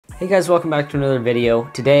Hey guys, welcome back to another video.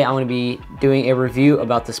 Today I'm going to be doing a review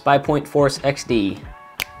about the Spypoint Force XD.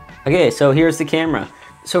 Okay, so here's the camera.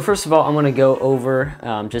 So first of all, I'm going to go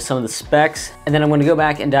over just some of the specs, and then I'm going to go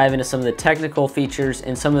back and dive into some of the technical features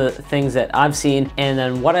and some of the things that I've seen, and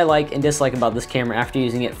then what I like and dislike about this camera after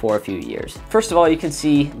using it for a few years. First of all, you can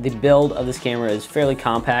see the build of this camera is fairly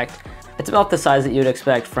compact. It's about the size that you would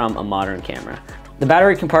expect from a modern camera. The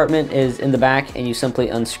battery compartment is in the back, and you simply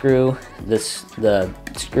unscrew the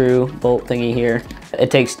screw bolt thingy here.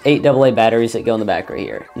 It takes 8 AA batteries that go in the back right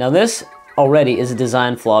here. Now this already is a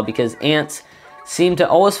design flaw because ants seem to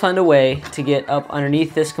always find a way to get up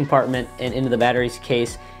underneath this compartment and into the battery's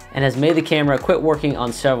case, and has made the camera quit working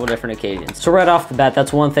on several different occasions. So right off the bat,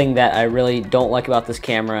 that's one thing that I really don't like about this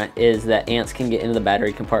camera, is that ants can get into the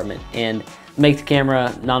battery compartment and make the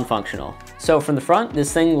camera non-functional. So from the front,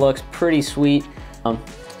 this thing looks pretty sweet.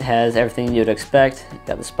 Has everything you'd expect.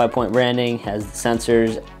 Got the Spypoint branding, has the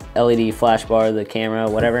sensors, LED flash bar, the camera,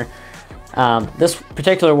 whatever. This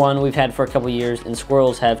particular one we've had for a couple years, and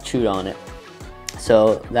squirrels have chewed on it.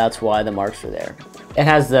 So that's why the marks are there. It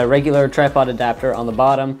has the regular tripod adapter on the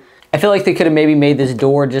bottom. I feel like they could have maybe made this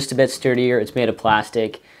door just a bit sturdier. It's made of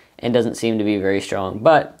plastic and doesn't seem to be very strong,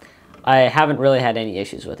 but I haven't really had any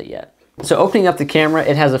issues with it yet. So opening up the camera,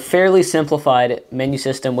 it has a fairly simplified menu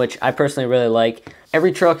system, which I personally really like.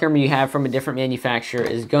 Every trail camera you have from a different manufacturer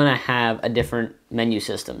is gonna have a different menu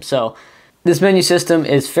system. So this menu system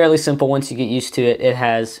is fairly simple once you get used to it. It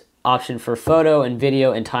has option for photo and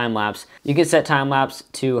video and time lapse. You can set time lapse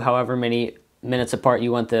to however many minutes apart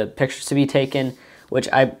you want the pictures to be taken, which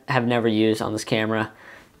I have never used on this camera.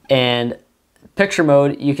 And picture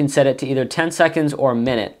mode, you can set it to either 10 seconds or a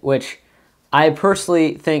minute, which I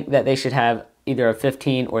personally think that they should have either a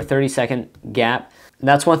 15 or 30-second gap. And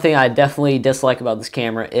that's one thing I definitely dislike about this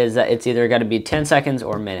camera, is that it's either got to be 10 seconds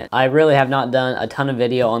or a minute. I really have not done a ton of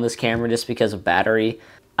video on this camera just because of battery.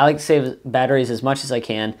 I like to save batteries as much as I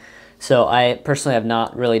can, so I personally have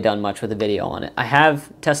not really done much with the video on it. I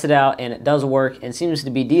have tested out and it does work and seems to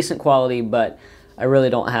be decent quality, but I really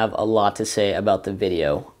don't have a lot to say about the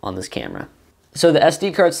video on this camera. So the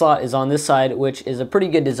SD card slot is on this side, which is a pretty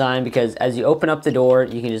good design because as you open up the door,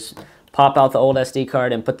 you can just pop out the old SD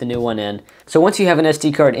card and put the new one in. So once you have an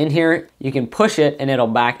SD card in here, you can push it and it'll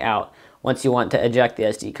back out once you want to eject the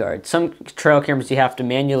SD card. Some trail cameras you have to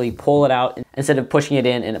manually pull it out instead of pushing it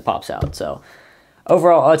in and it pops out. So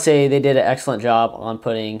overall, I'd say they did an excellent job on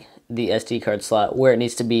putting the SD card slot where it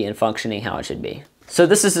needs to be and functioning how it should be. So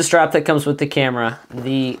this is the strap that comes with the camera.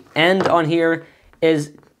 The end on here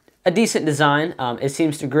is a decent design. It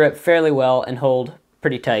seems to grip fairly well and hold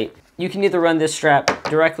pretty tight. You can either run this strap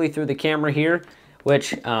directly through the camera here,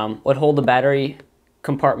 which would hold the battery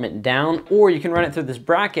compartment down, or you can run it through this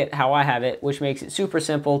bracket, how I have it, which makes it super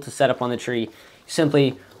simple to set up on the tree. You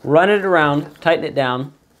simply run it around, tighten it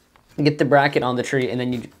down, get the bracket on the tree, and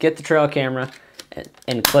then you get the trail camera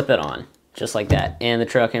and clip it on, just like that, and the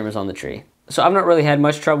trail camera's on the tree. So I've not really had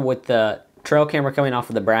much trouble with the trail camera coming off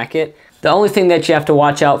of the bracket. The only thing that you have to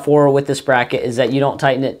watch out for with this bracket is that you don't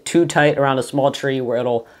tighten it too tight around a small tree where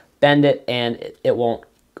it'll bend it and it won't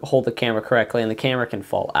hold the camera correctly and the camera can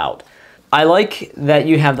fall out. I like that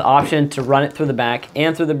you have the option to run it through the back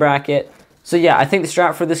and through the bracket. So yeah, I think the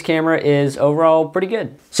strap for this camera is overall pretty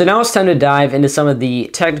good. So now it's time to dive into some of the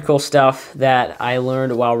technical stuff that I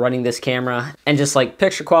learned while running this camera, and just like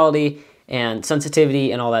picture quality and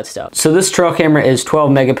sensitivity and all that stuff. So this trail camera is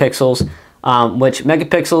 12 megapixels. Which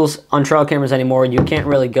megapixels on trail cameras anymore, you can't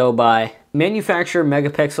really go by. Manufacturer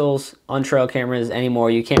megapixels on trail cameras anymore,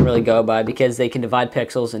 you can't really go by because they can divide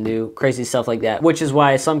pixels and do crazy stuff like that, which is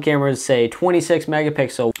why some cameras say 26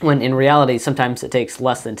 megapixel, when in reality, sometimes it takes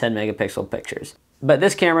less than 10 megapixel pictures. But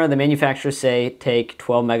this camera, the manufacturers say take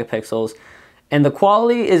 12 megapixels, and the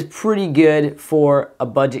quality is pretty good for a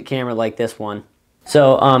budget camera like this one.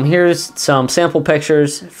 So here's some sample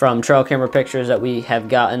pictures from trail camera pictures that we have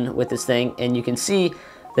gotten with this thing, and you can see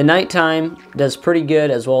the nighttime does pretty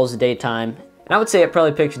good as well as the daytime. And I would say it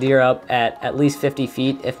probably picks deer up at least 50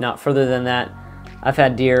 feet, if not further than that. I've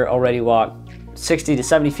had deer already walk 60 to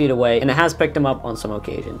 70 feet away, and it has picked them up on some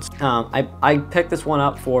occasions. I picked this one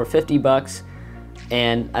up for 50 bucks,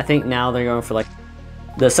 and I think now they're going for like.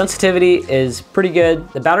 The sensitivity is pretty good.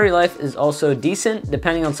 The battery life is also decent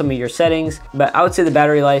depending on some of your settings, but I would say the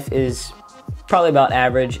battery life is probably about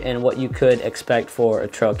average and what you could expect for a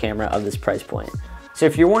trail camera of this price point. So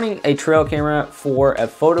if you're wanting a trail camera for a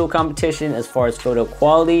photo competition as far as photo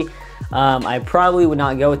quality, I probably would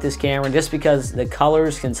not go with this camera just because the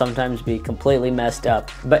colors can sometimes be completely messed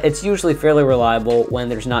up, but it's usually fairly reliable when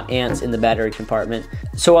there's not ants in the battery compartment.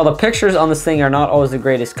 So while the pictures on this thing are not always the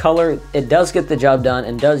greatest color, it does get the job done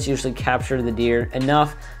and does usually capture the deer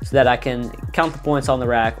enough so that I can count the points on the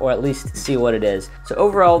rack or at least see what it is. So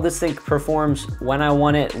overall, this thing performs when I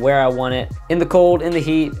want it, where I want it, in the cold, in the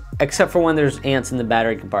heat, except for when there's ants in the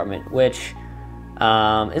battery compartment, which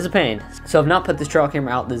is a pain. So I've not put this trail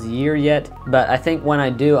camera out this year yet, but I think when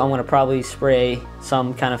I do, I'm gonna probably spray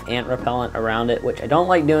some kind of ant repellent around it, which I don't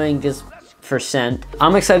like doing just for scent.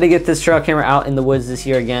 I'm excited to get this trail camera out in the woods this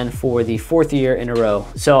year again for the 4th year in a row.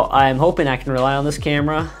 So I'm hoping I can rely on this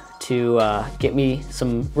camera to get me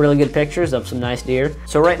some really good pictures of some nice deer.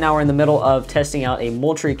 So right now we're in the middle of testing out a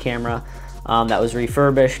Moultrie camera that was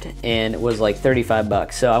refurbished and it was like 35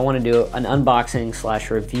 bucks. So I want to do an unboxing /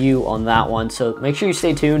 review on that one. So make sure you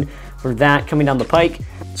stay tuned for that coming down the pike.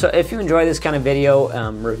 So if you enjoy this kind of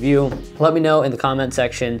video review, let me know in the comment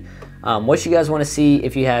section what you guys want to see,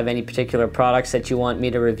 if you have any particular products that you want me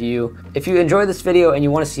to review. If you enjoyed this video and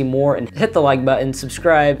you want to see more, and hit the like button,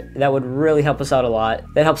 subscribe, that would really help us out a lot.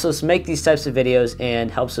 That helps us make these types of videos and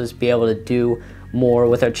helps us be able to do more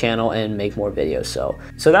with our channel and make more videos.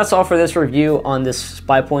 So that's all for this review on this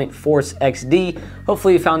Spypoint Force XD.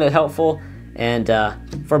 Hopefully you found it helpful, and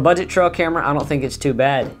for a budget trail camera, I don't think it's too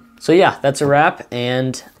bad. So yeah, that's a wrap,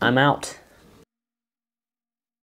 and I'm out.